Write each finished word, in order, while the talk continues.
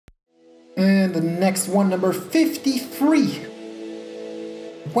And the next one, number 53.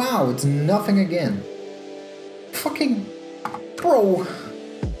 Wow, it's nothing again. Fucking... Bro.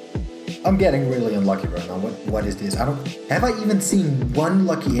 I'm getting really unlucky right now. What is this? Have I even seen one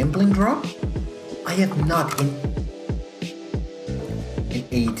lucky impling drop? I have not in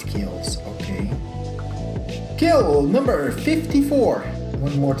 8 kills. Okay. Kill number 54.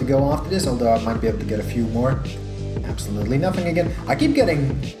 One more to go after this, although I might be able to get a few more. Absolutely nothing again. I keep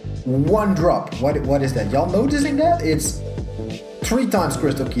getting one drop. What is that? Y'all noticing that? It's 3 times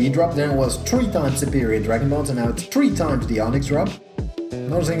Crystal Key drop, then it was 3 times Superior Dragon Bones, and now it's 3 times the Onyx drop.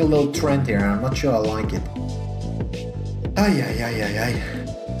 Noticing a little trend here, I'm not sure I like it. Ay.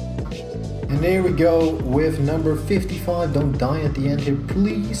 And there we go with number 55. Don't die at the end here,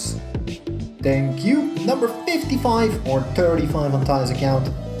 please. Thank you. Number 55 or 35 on Ty's account.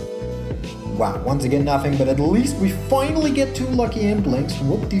 Wow, once again nothing, but at least we finally get 2 lucky implings.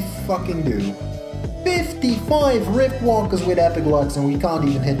 Whoop-de-fucking-do. 55 Rift Walkers with Epic Lucks, and we can't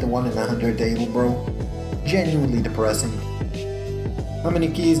even hit the 1 in 100 table, bro. Genuinely depressing. How many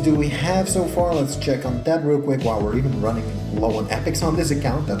keys do we have so far? Let's check on that real quick. Wow, we're even running low on epics on this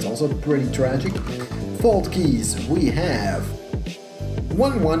account. That's also pretty tragic. Vault keys, we have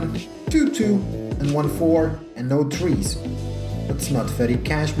 1-1, 2-2, and 1-4, and no 3s. That's not very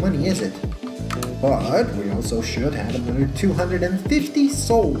cash money, is it? But we also should have another 250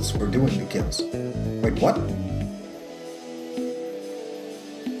 souls for doing the kills. Wait, what?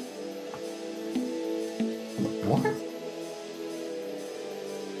 What?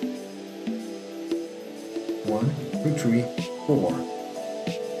 1, 2, 3, 4.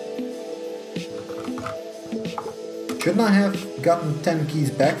 Shouldn't I have gotten 10 keys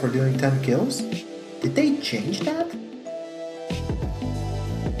back for doing 10 kills? Did they change that?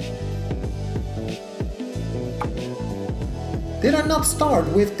 Did I not start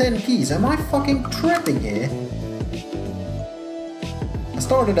with 10 keys? Am I fucking tripping here? I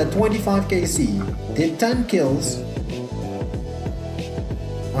started at 25 KC, did 10 kills.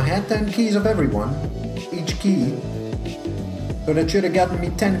 I had 10 keys of everyone, each key. So that should have gotten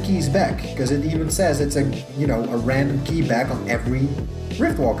me 10 keys back, because it even says it's a, you know, a random key back on every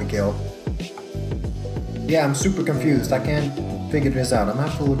Riftwalker kill. Yeah, I'm super confused. I can't figure this out. I'm gonna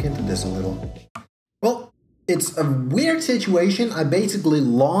have to look into this a little. Well, it's a weird situation. I basically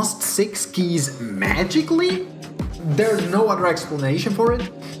lost 6 keys magically. There's no other explanation for it.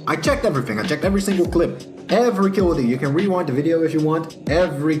 I checked everything. I checked every single clip. Every kill we did. You can rewind the video if you want.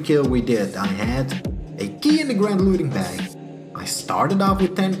 Every kill we did, I had a key in the grand looting bag. I started off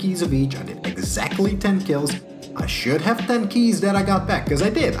with 10 keys of each. I did exactly 10 kills. I should have 10 keys that I got back, because I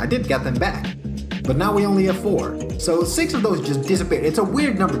did get them back. But now we only have 4. So 6 of those just disappeared. It's a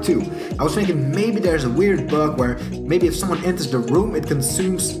weird number too. I was thinking maybe there's a weird bug where maybe if someone enters the room it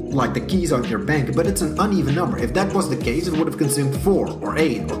consumes like the keys on your bank, but it's an uneven number. If that was the case it would have consumed 4 or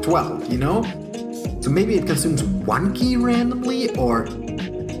 8 or 12, you know? So maybe it consumes 1 key randomly, or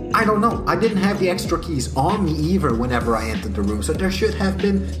I don't know. I didn't have the extra keys on me either whenever I entered the room, so there should have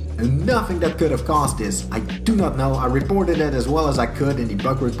been nothing that could have caused this. I do not know. I reported it as well as I could in the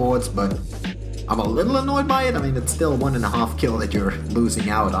bug reports, but I'm a little annoyed by it. I mean, it's still 1.5 kill that you're losing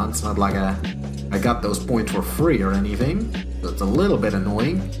out on. It's not like I got those points for free or anything. So it's a little bit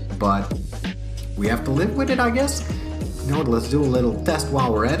annoying, but we have to live with it, I guess. You know what, let's do a little test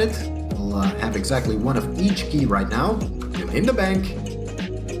while we're at it. We'll have exactly 1 of each key right now. In the bank.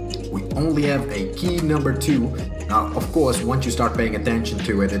 We only have a key number 2. Now, of course, once you start paying attention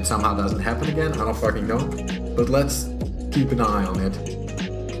to it, it somehow doesn't happen again. I don't fucking know. But let's keep an eye on it.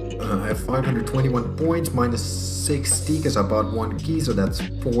 I have 521 points, minus 60, because I bought 1 key, so that's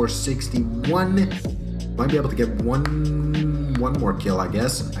 461. Might be able to get one more kill, I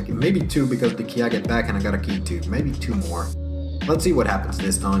guess. Maybe 2, because the key I get back and I got a key too. Maybe 2 more. Let's see what happens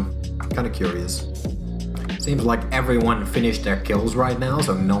this time. Kinda curious. Seems like everyone finished their kills right now,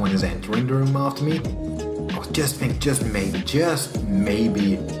 so no one is entering the room after me. I just think, just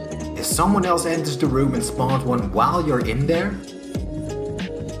maybe, if someone else enters the room and spawns one while you're in there.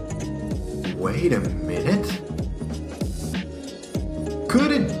 Wait a minute.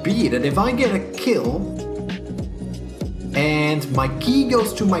 Could it be that if I get a kill and my key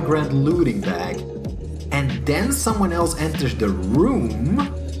goes to my grand looting bag and then someone else enters the room,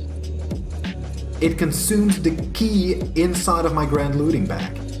 it consumes the key inside of my grand looting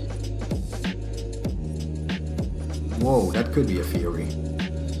bag? Whoa, that could be a theory.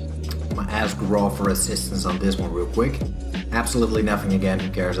 I'm gonna ask Raw for assistance on this one real quick. Absolutely nothing again, who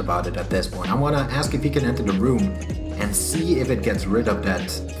cares about it at this point. I wanna ask if he can enter the room and see if it gets rid of that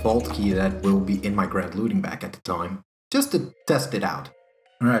vault key that will be in my grand looting bag at the time. Just to test it out.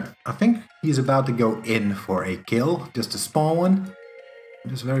 Alright, I think he's about to go in for a kill, just to spawn one. I'm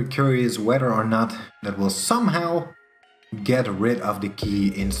just very curious whether or not that will somehow get rid of the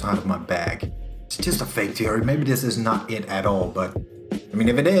key inside of my bag. It's just a fake theory, maybe this is not it at all, but I mean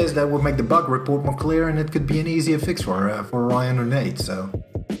if it is, that would make the bug report more clear and it could be an easier fix for Ryan or Nate, so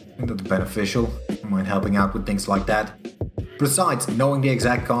I think that's beneficial. I don't mind helping out with things like that. Besides, knowing the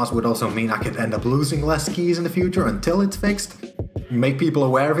exact cause would also mean I could end up losing less keys in the future until it's fixed. Make people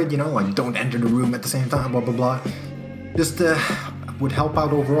aware of it, you know, like don't enter the room at the same time, blah blah blah. Just would help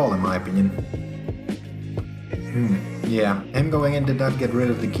out overall in my opinion. Yeah, him going in did not get rid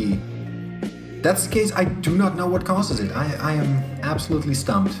of the key. That's the case, I do not know what causes it. I am absolutely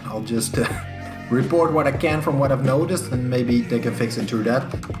stumped. I'll just report what I can from what I've noticed and maybe they can fix it through that.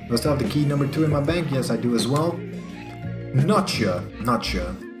 Do I still have the key number 2 in my bank? Yes, I do as well. Not sure, not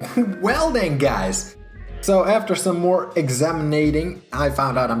sure. Well then, guys. So after some more examining, I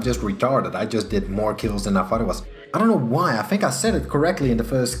found out I'm just retarded. I just did more kills than I thought it was. I don't know why, I think I said it correctly in the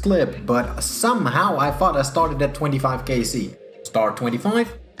first clip, but somehow I thought I started at 25 KC. Start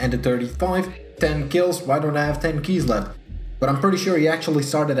 25, end at 35, 10 kills, why don't I have 10 keys left? But I'm pretty sure he actually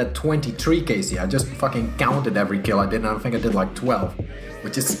started at 23 KC. I just fucking counted every kill I did and I think I did like 12.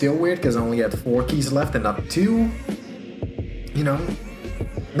 Which is still weird because I only had 4 keys left and not 2. You know,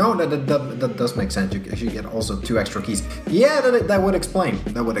 no, that does make sense. You should get also 2 extra keys. Yeah, that would explain.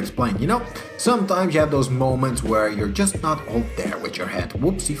 That would explain. You know, sometimes you have those moments where you're just not all there with your head.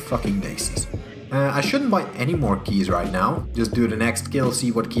 Whoopsie fucking daisies. I shouldn't buy any more keys right now. Just do the next kill,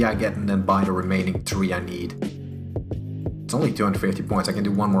 see what key I get, and then buy the remaining 3 I need. It's only 250 points. I can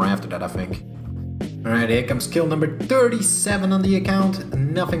do 1 more after that, I think. Alright, here comes kill number 37 on the account.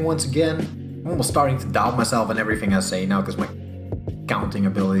 Nothing once again. I'm almost starting to doubt myself and everything I say now because my counting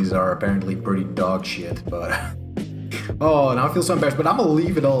abilities are apparently pretty dog shit, but oh, now I feel so embarrassed, but I'm gonna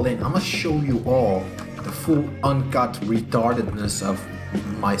leave it all in. I'm gonna show you all the full uncut retardedness of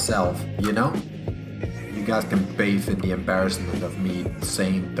myself, you know? You guys can bathe in the embarrassment of me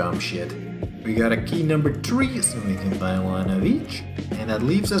saying dumb shit. We got a key number 3, so we can buy 1 of each, and that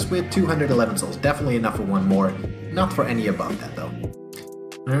leaves us with 211 souls. Definitely enough for 1 more, not for any above that though.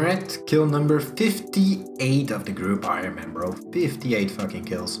 Alright, kill number 58 of the group. I remember, 58 fucking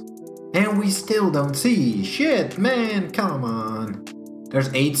kills. And we still don't see shit, man, come on.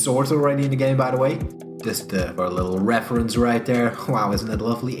 There's 8 swords already in the game, by the way. Just for a little reference right there. Wow, isn't it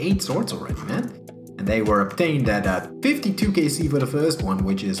lovely? 8 swords already, man. And they were obtained at 52 KC for the first one,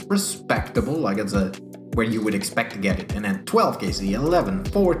 which is respectable, like it's where you would expect to get it. And then 12 KC, 11,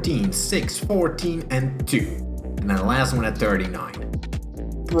 14, 6, 14, and 2. And then the last one at 39.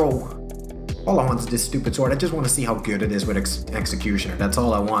 Bro, all I want is this stupid sword. I just want to see how good it is with Executioner. That's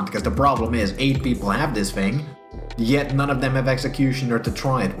all I want, because the problem is 8 people have this thing, yet none of them have Executioner to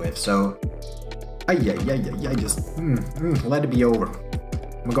try it with, so I just let it be over.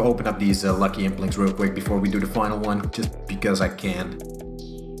 I'm gonna go open up these lucky implinks real quick before we do the final one, just because I can.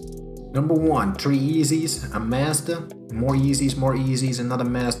 Number 1, 3 easies, a master, more easies, another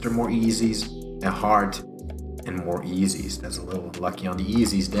master, more easies, a heart, and more easies. That's a little lucky on the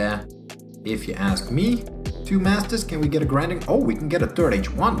easies there, if you ask me. 2 masters, can we get a grinding? Oh, we can get a third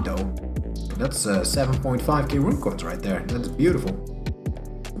H1 though. That's 7.5k rune coins right there. That's beautiful.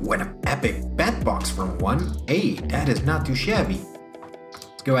 What an epic bet box from 1. Hey, that is not too shabby.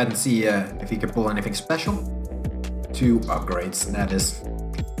 Let's go ahead and see if he can pull anything special. 2 upgrades, that is,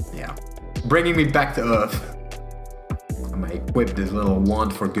 yeah, bringing me back to earth. I'm gonna equip this little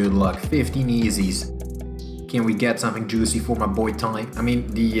wand for good luck. 15 easies. Can we get something juicy for my boy Ty? I mean,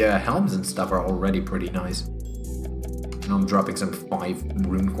 the helms and stuff are already pretty nice. And I'm dropping some 5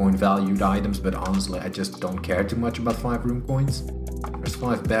 rune coin valued items, but honestly, I just don't care too much about 5 rune coins. There's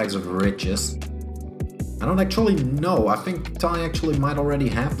 5 bags of riches. I don't actually know. I think Ty actually might already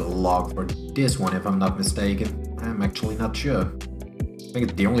have the log for this one, if I'm not mistaken. I'm actually not sure. I think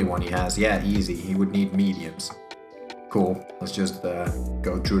it's the only one he has. Yeah, easy. He would need mediums. Cool. Let's just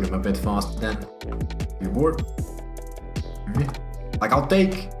go through them a bit faster then. Reward. Like, I'll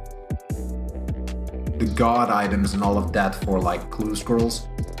take the god items and all of that for like clue scrolls.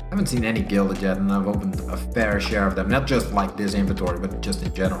 I haven't seen any gilded yet, and I've opened a fair share of them. Not just like this inventory, but just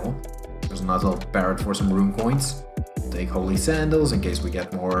in general. There's a nice little parrot for some rune coins. Take holy sandals in case we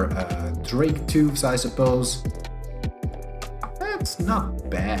get more drake tooths, I suppose. That's not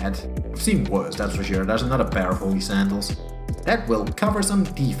bad. I've seen worse, that's for sure. There's another pair of holy sandals. That will cover some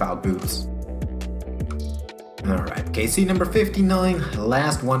default boots. Alright, KC number 59,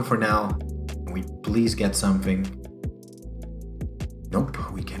 last one for now. Can we please get something? Nope,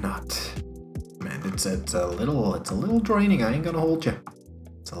 we cannot. Man, it's a little draining, I ain't gonna hold you.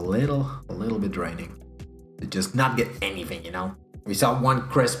 little bit draining. To just not get anything, you know? We saw 1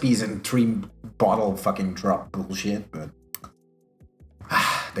 Crispies and 3 bottle fucking drop bullshit, but...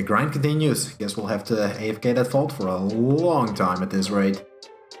 the grind continues. Guess we'll have to AFK that vault for a long time at this rate.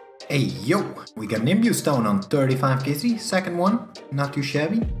 Hey, yo! We got an Imbue Stone on 35 KC, second one. Not too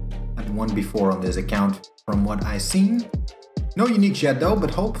shabby. Had one before on this account from what I've seen. No uniques yet though,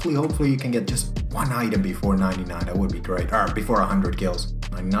 but hopefully you can get just 1 item before 99. That would be great. Or before 100 kills.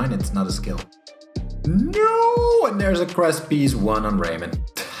 99, it's not a skill. No! And there's a Crespies 1 on Raymond.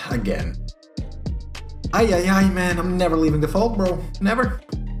 Again. Ay, man. I'm never leaving the vault, bro. Never.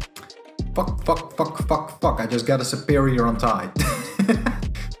 Fuck. I just got a superior on tide.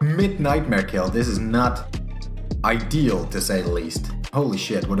 Mid-nightmare kill. This is not ideal, to say the least. Holy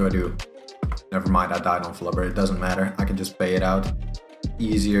shit, what do I do? Never mind, I died on Flubber. It doesn't matter. I can just pay it out.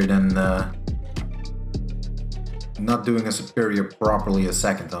 Easier than not doing a superior properly a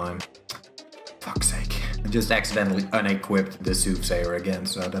second time. Fuck's sake. I just accidentally unequipped the Soothsayer again,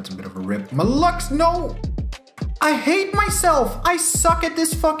 so that's a bit of a rip. My lucks, no! I hate myself! I suck at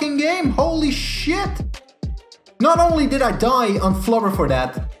this fucking game! Holy shit! Not only did I die on Flubber for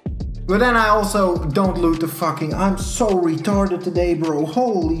that, but then I also don't loot the fucking... I'm so retarded today, bro.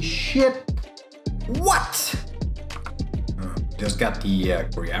 Holy shit! What? Just got the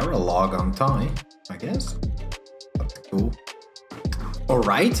Briara log on tie, I guess. That's cool.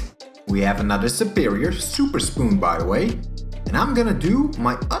 Alright, we have another superior, Super Spoon by the way. And I'm gonna do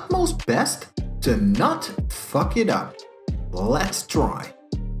my utmost best to not fuck it up. Let's try.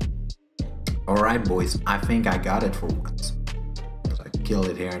 Alright boys, I think I got it for once. I kill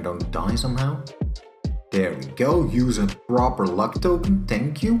it here and don't die somehow. There we go, use a proper luck token,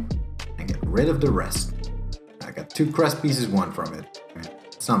 thank you. And get rid of the rest. I got 2 crest pieces, 1 from it.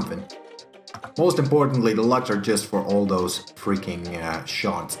 Something. Most importantly, the lucks are just for all those freaking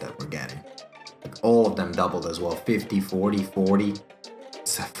shots that we're getting. Like all of them doubled as well. 50, 40, 40.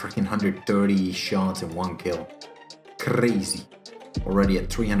 It's a freaking 130 shots in 1 kill. Crazy. Already at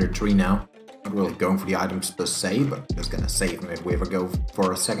 303 now. Not really going for the items per se, but just gonna save them if we ever go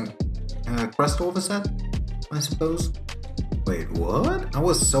for a second crest over set, I suppose. Wait, what? I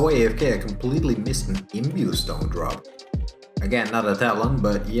was so AFK I completely missed an Imbue Stone drop. Again, not a Talon,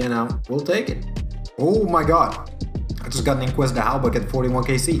 but you know, we'll take it. Oh my god. I just got an Inquisitor Halbach at 41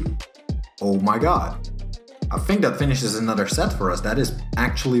 KC. Oh my god. I think that finishes another set for us. That is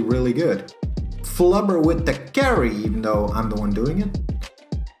actually really good. Flubber with the carry, even though I'm the one doing it.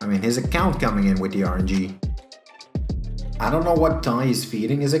 I mean, his account coming in with the RNG. I don't know what Ty is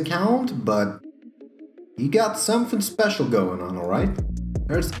feeding his account, but he got something special going on, alright?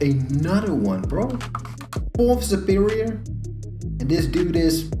 There's another one, bro. 4th superior. And this dude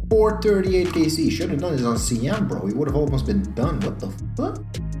is 438 KC. Should have done this on CM, bro. He would have almost been done. What the fuck?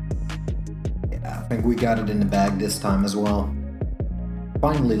 Yeah, I think we got it in the bag this time as well.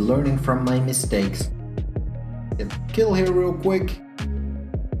 Finally learning from my mistakes. Get the kill here real quick.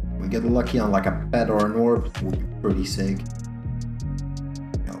 We get lucky on like a pet or an orb. Would be pretty sick.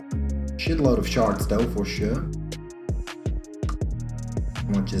 Shitload of shards though, for sure. How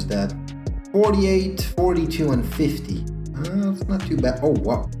much is that? 48, 42, and 50. That's not too bad. Oh,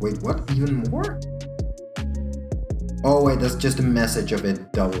 what? Wait, what? Even more? Oh, wait, that's just a message of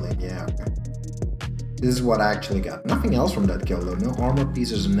it doubling. Yeah, okay. This is what I actually got. Nothing else from that kill though. No armor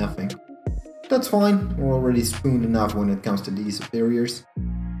pieces or nothing. That's fine. We're already spooned enough when it comes to these superiors.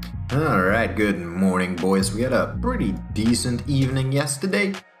 Alright, good morning, boys. We had a pretty decent evening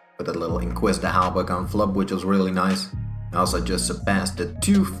yesterday. With a little Inquisitor Halbach on Flub, which was really nice. I also just surpassed the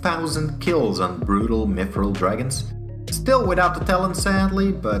 2,000 kills on Brutal Mithril Dragons. Still without the talent,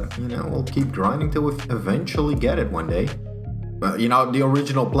 sadly, but, you know, we'll keep grinding till we eventually get it one day. You know, the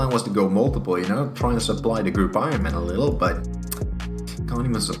original plan was to go multiple, you know, trying to supply the group Iron Man a little, but can't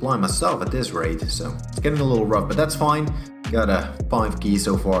even supply myself at this rate, so it's getting a little rough, but that's fine. Got a 5 key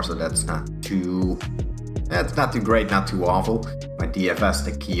so far, so that's not too great, not too awful. My DFS,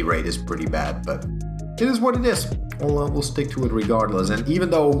 the key rate is pretty bad, but it is what it is. We'll stick to it regardless, and even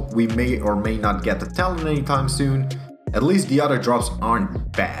though we may or may not get the talent anytime soon, at least the other drops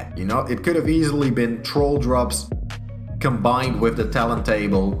aren't bad, you know? It could have easily been troll drops combined with the talent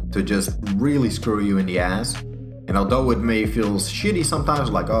table to just really screw you in the ass. And although it may feel shitty sometimes,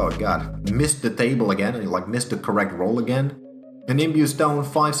 like, oh god, missed the table again, and like missed the correct roll again. An Imbue Stone,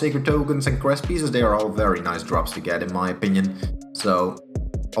 5 Sacred Tokens, and Crest Pieces, they are all very nice drops to get in my opinion. So,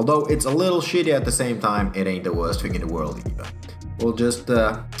 although it's a little shitty at the same time, it ain't the worst thing in the world either. We'll just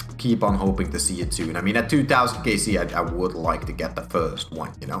keep on hoping to see it soon. I mean, at 2000 KC, I would like to get the first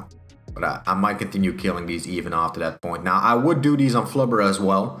one, you know? But I might continue killing these even after that point. Now, I would do these on Flubber as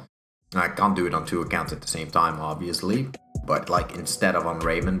well. I can't do it on 2 accounts at the same time, obviously. But like instead of on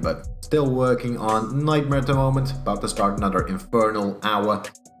Raven, but still working on Nightmare at the moment. About to start another Infernal hour.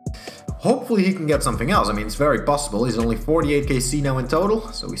 Hopefully he can get something else. I mean, it's very possible. He's only 48 KC now in total,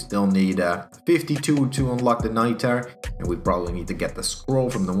 so we still need 52 to unlock the Nighter. And we probably need to get the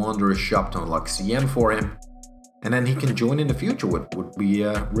scroll from the Wanderer's shop to unlock CM for him. And then he can join in the future, which would be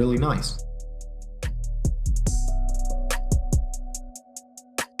really nice.